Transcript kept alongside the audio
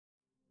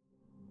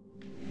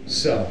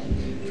So,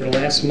 for the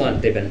last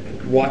month, they've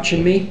been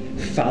watching me,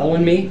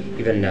 following me,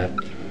 even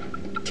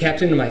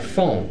tapped into my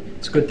phone.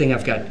 It's a good thing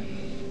I've got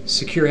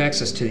secure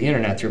access to the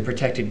internet through a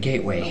protected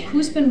gateway. Oh,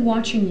 who's been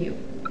watching you?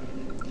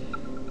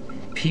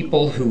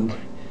 People who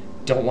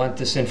don't want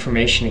this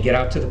information to get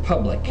out to the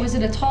public. Was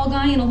it a tall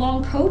guy in a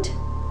long coat?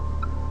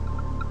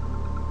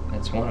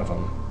 That's one of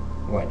them.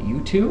 What,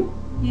 you two?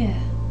 Yeah.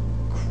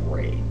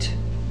 Great.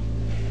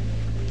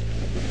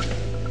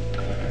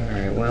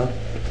 Alright, well,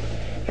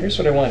 here's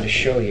what I wanted to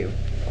show you.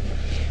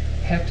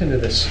 I hacked into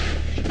this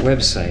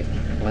website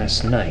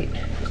last night.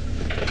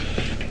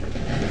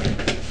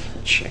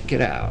 Check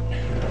it out.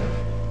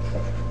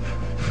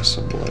 This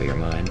will blow your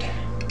mind.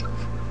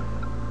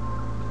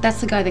 That's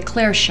the guy that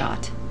Claire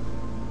shot.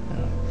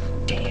 Oh,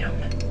 damn.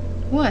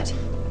 What?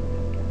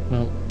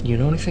 Well, you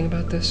know anything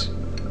about this?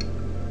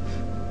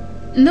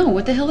 No,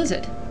 what the hell is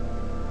it?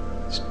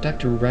 It's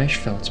Dr.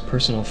 Reichfeldt's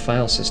personal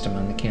file system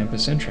on the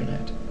campus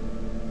intranet.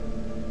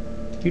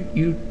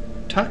 You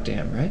talked to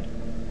him, right?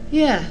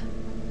 Yeah.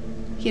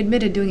 He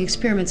admitted doing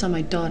experiments on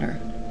my daughter.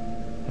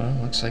 Well,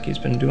 looks like he's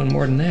been doing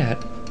more than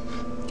that.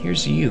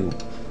 Here's you.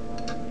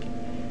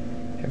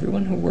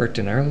 Everyone who worked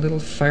in our little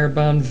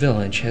firebombed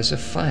village has a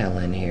file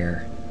in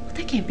here. Well,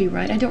 that can't be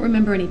right. I don't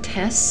remember any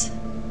tests.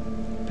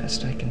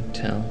 Best I can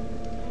tell,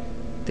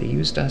 they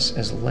used us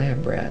as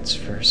lab rats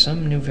for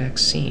some new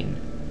vaccine.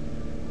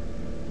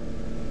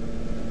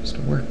 Must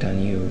have worked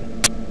on you.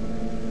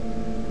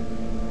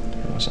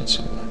 I wasn't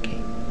so lucky.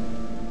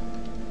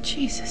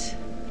 Jesus.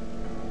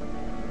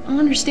 I don't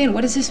understand.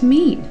 What does this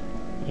mean?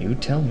 You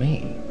tell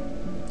me.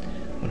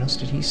 What else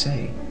did he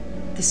say?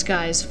 The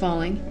sky is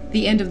falling.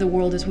 The end of the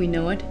world as we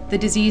know it. The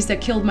disease that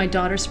killed my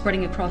daughter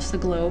spreading across the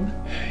globe.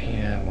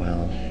 Yeah,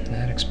 well,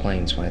 that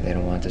explains why they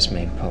don't want this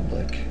made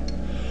public.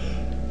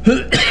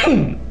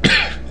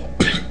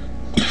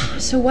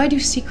 So why do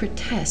secret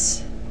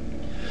tests?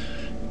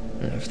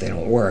 If they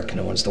don't work,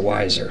 no one's the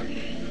wiser.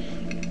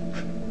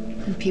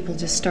 And people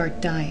just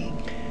start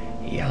dying.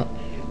 Yup,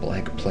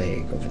 Black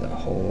Plague over the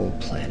whole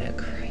planet.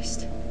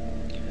 Christ.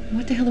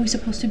 What the hell are we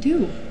supposed to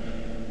do?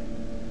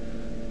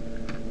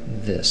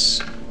 This.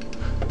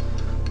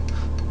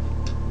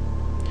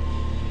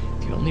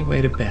 The only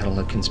way to battle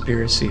a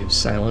conspiracy of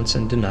silence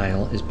and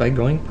denial is by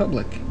going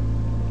public.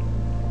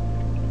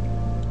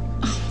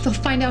 Oh, they'll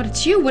find out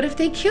it's you. What if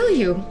they kill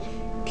you?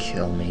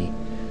 Kill me.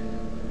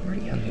 I'm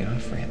already on the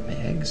off-ramp,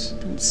 Megs.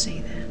 Don't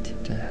say that.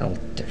 What the hell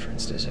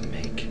difference does it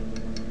make?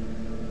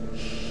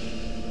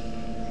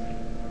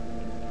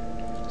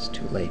 It's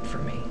too late for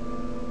me.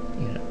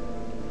 You know.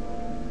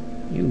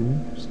 You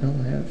still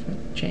have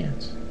a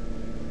chance.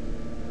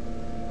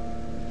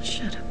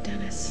 Shut up,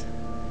 Dennis.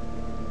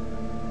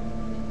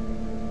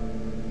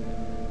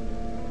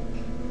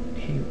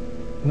 Hey,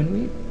 when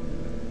we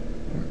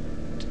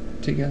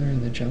worked together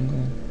in the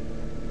jungle,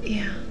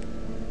 Yeah.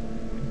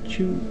 did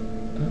you,